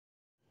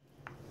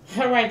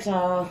All right,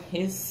 y'all.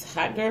 It's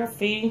Hot Girl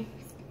Fee,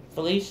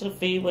 Felicia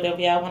Fee, whatever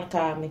y'all want to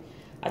call me.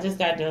 I just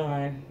got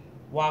done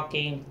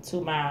walking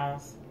 2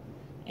 miles,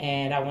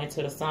 and I went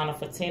to the sauna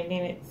for 10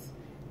 minutes,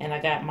 and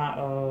I got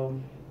my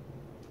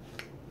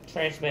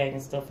trash bag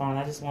and stuff on.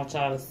 I just want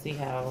y'all to see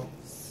how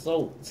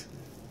soaked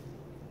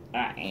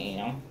I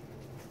am.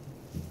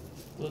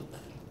 Look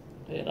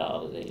at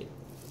all of it.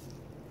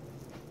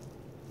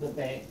 The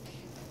back.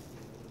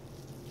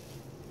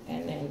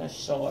 And then the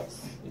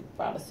shorts. You can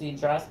probably see a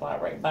dry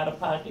spot right by the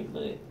pocket,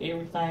 but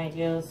everything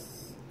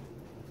else,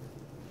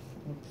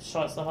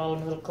 shorts a whole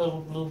little color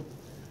blue.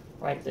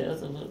 Right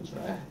there's a little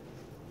dry.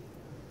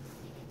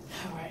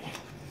 Alright,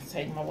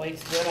 take my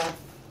waist belt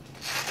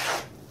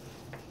off.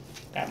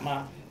 Got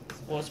my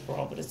sports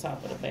bra over the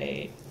top of the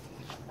bag.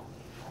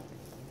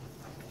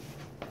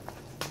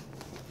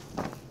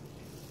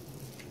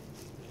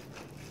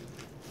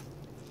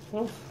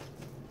 Oof.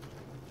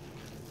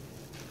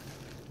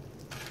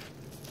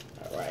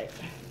 Alright.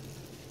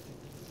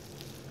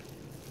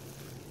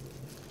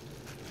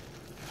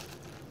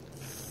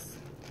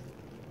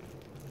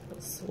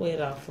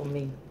 Sweat off for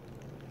me.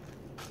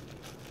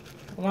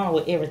 Along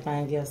with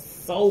everything else.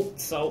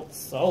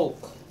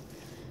 Soak.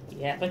 You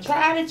haven't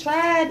tried it,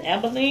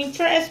 Albolene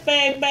trash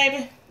bag,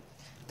 baby.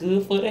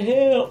 Good for the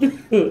health.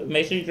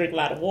 Make sure you drink a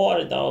lot of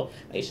water, though.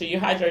 Make sure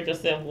you hydrate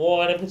yourself.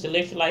 Water. Put your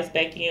electrolytes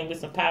back in with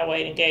some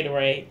Powerade and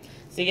Gatorade.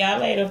 See y'all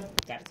later.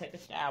 Gotta take a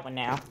shower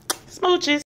now. Smooches.